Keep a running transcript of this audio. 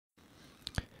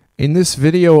In this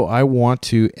video, I want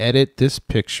to edit this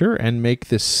picture and make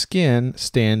the skin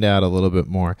stand out a little bit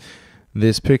more.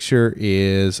 This picture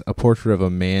is a portrait of a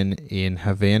man in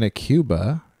Havana,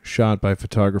 Cuba, shot by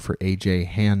photographer A.J.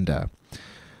 Handa.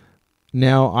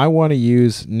 Now, I want to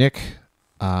use Nik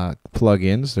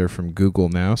plugins. They're from Google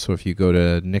now, so if you go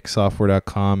to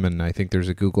niksoftware.com, and I think there's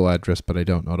a Google address, but I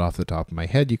don't know it off the top of my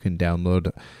head, you can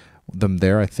download them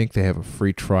there. I think they have a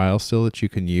free trial still that you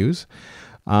can use.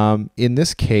 In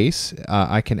this case,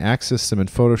 I can access them in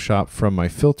Photoshop from my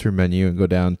filter menu and go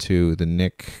down to the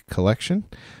Nik Collection.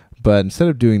 But instead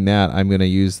of doing that, I'm going to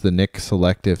use the Nik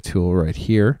Selective tool right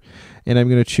here. And I'm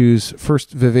going to choose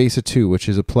first Viveza 2, which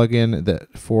is a plugin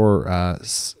that for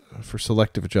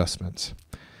selective adjustments.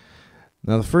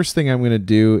 Now, the first thing I'm going to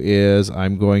do is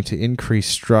I'm going to increase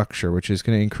structure, which is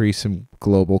going to increase some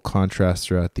global contrast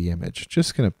throughout the image.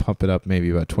 Just going to pump it up maybe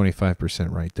about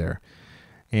 25% right there.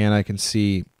 And I can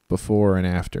see before and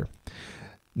after.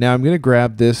 Now I'm going to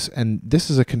grab this, and this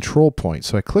is a control point.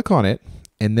 So I click on it,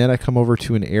 and then I come over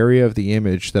to an area of the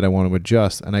image that I want to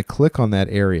adjust, and I click on that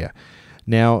area.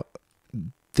 Now,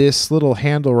 this little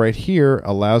handle right here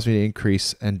allows me to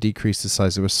increase and decrease the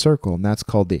size of a circle, and that's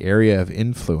called the area of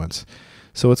influence.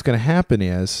 So what's going to happen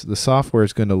is the software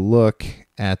is going to look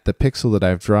at the pixel that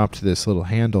I've dropped this little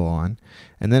handle on,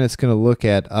 and then it's going to look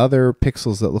at other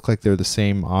pixels that look like they're the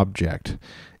same object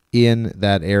in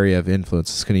that area of influence.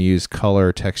 It's going to use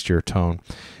color, texture, tone,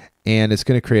 and it's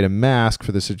going to create a mask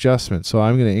for this adjustment. So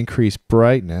I'm going to increase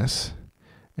brightness,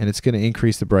 and it's going to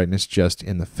increase the brightness just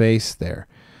in the face there.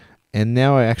 And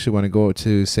now I actually want to go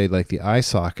to, say, like the eye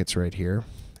sockets right here,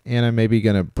 and I'm maybe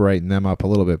going to brighten them up a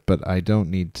little bit, but I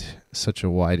don't need such a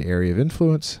wide area of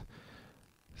influence.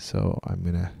 So I'm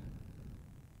going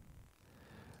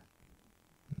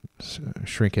to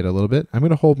shrink it a little bit. I'm going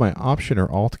to hold my Option or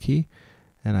Alt key,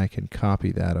 and I can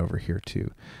copy that over here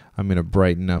too. I'm going to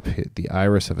brighten up the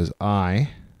iris of his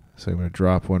eye. So I'm going to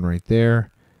drop one right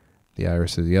there, the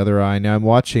iris of the other eye. Now I'm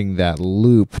watching that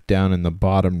loop down in the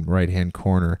bottom right-hand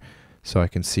corner so I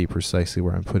can see precisely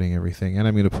where I'm putting everything. And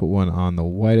I'm going to put one on the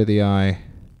white of the eye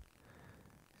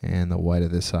and the white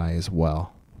of this eye as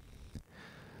well.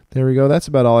 There we go. That's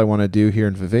about all I want to do here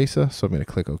in Viveza. So I'm going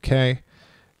to click OK,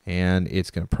 and it's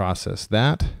going to process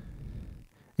that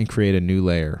and create a new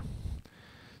layer.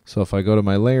 So if I go to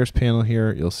my layers panel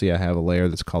here, you'll see I have a layer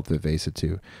that's called Viveza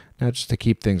 2. Now, just to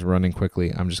keep things running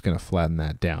quickly, I'm just going to flatten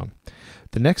that down.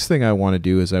 The next thing I want to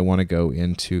do is I want to go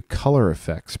into Color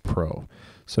Effects Pro.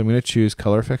 So I'm going to choose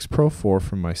Color Effects Pro 4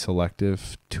 from my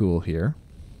selective tool here,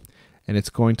 and it's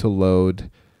going to load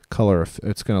Color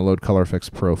Effects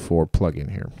Pro 4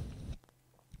 plugin here.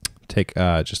 Take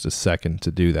just a second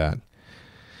to do that.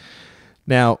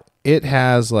 Now, it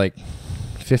has like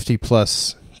 50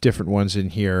 plus different ones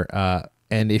in here,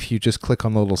 and if you just click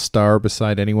on the little star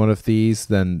beside any one of these,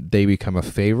 then they become a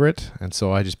favorite. And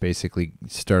so I just basically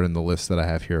start in the list that I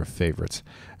have here of favorites.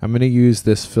 I'm going to use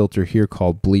this filter here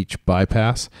called Bleach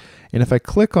Bypass, and if I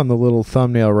click on the little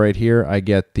thumbnail right here, I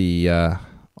get the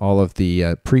all of the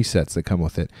presets that come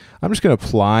with it. I'm just going to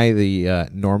apply the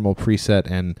normal preset,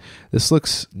 and this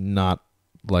looks not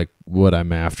like what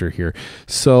I'm after here.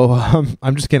 So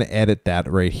I'm just going to edit that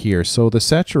right here. So the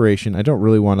saturation, I don't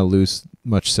really want to lose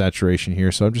much saturation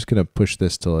here, so I'm just going to push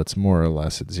this till it's more or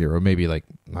less at 0. Maybe like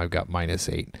I've got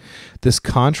 -8. This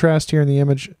contrast here in the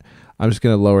image, I'm just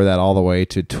going to lower that all the way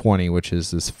to 20, which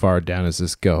is as far down as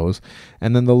this goes.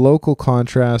 And then the local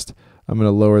contrast, I'm going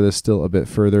to lower this still a bit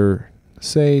further,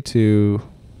 say to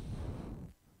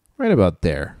right about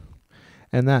there.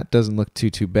 And that doesn't look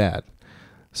too bad.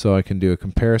 So I can do a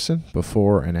comparison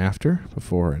before and after,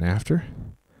 before and after.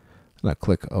 And I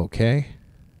click OK.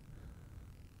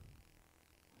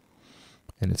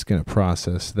 And it's going to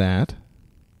process that.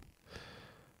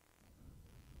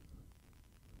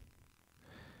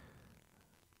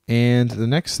 And the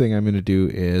next thing I'm going to do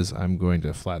is I'm going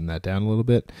to flatten that down a little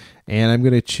bit. And I'm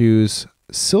going to choose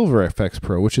Silver FX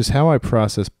Pro, which is how I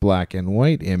process black and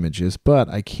white images. But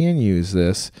I can use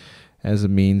this as a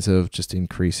means of just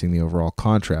increasing the overall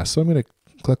contrast. So I'm going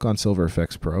to click on Silver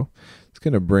FX Pro. It's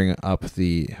going to bring up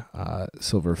the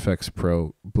Silver FX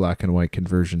Pro black and white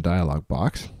conversion dialog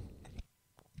box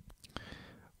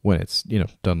when it's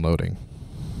done loading.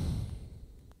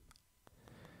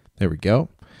 There we go.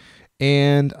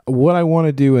 And what I want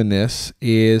to do in this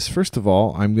is, first of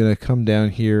all, I'm going to come down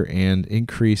here and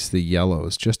increase the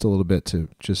yellows just a little bit to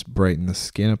just brighten the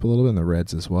skin up a little bit, and the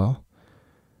reds as well.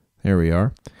 There we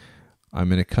are. I'm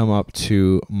going to come up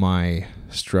to my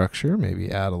structure,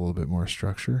 maybe add a little bit more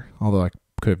structure, although I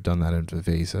could have done that in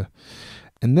Viveza.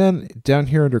 And then down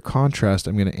here under contrast,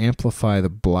 I'm going to amplify the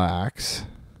blacks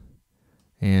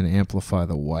and amplify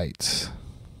the whites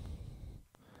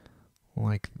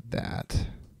like that.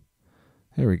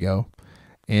 There we go.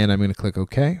 And I'm going to click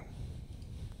OK.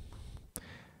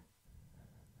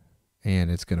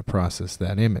 And it's going to process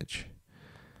that image.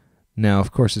 Now,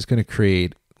 of course, it's going to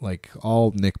create, like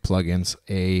all Nik plugins,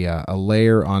 a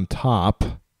layer on top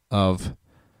of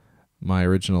my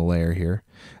original layer here.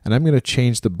 And I'm going to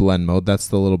change the blend mode. That's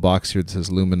the little box here that says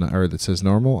that says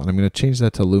normal, and I'm going to change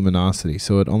that to luminosity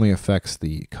so it only affects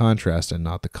the contrast and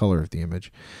not the color of the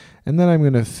image. And then I'm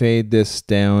going to fade this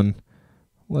down,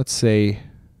 let's say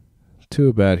to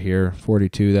about here,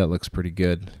 42. That looks pretty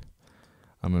good.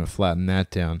 I'm going to flatten that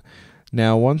down.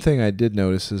 Now, one thing I did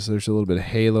notice is there's a little bit of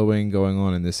haloing going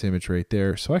on in this image right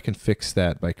there, so I can fix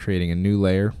that by creating a new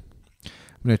layer.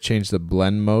 I'm going to change the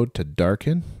blend mode to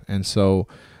darken, and so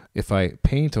if I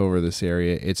paint over this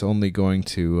area, it's only going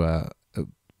to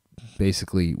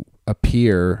basically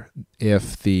appear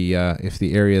if the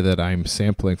area that I'm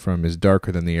sampling from is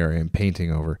darker than the area I'm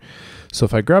painting over. So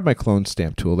if I grab my clone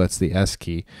stamp tool, that's the S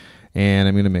key, and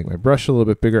I'm going to make my brush a little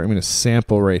bit bigger. I'm going to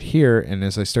sample right here, and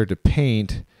as I start to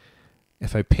paint,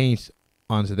 if I paint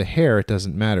onto the hair, it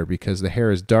doesn't matter because the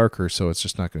hair is darker, so it's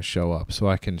just not going to show up. So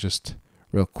I can just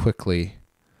real quickly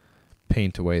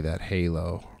paint away that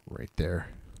halo right there.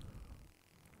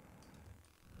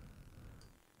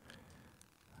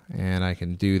 And I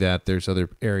can do that. There's other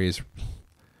areas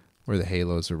where the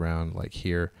halo's around, like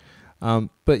here.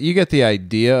 But you get the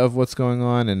idea of what's going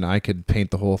on, and I could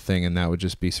paint the whole thing, and that would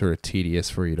just be sort of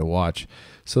tedious for you to watch.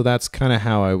 So that's kind of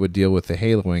how I would deal with the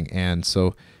haloing. And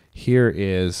so here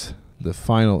is the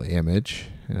final image.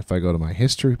 And if I go to my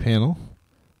history panel,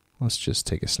 let's just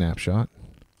take a snapshot.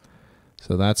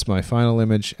 So that's my final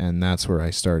image, and that's where I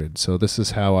started. So this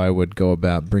is how I would go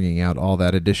about bringing out all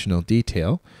that additional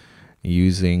detail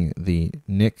using the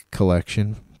Nik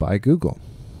Collection by Google.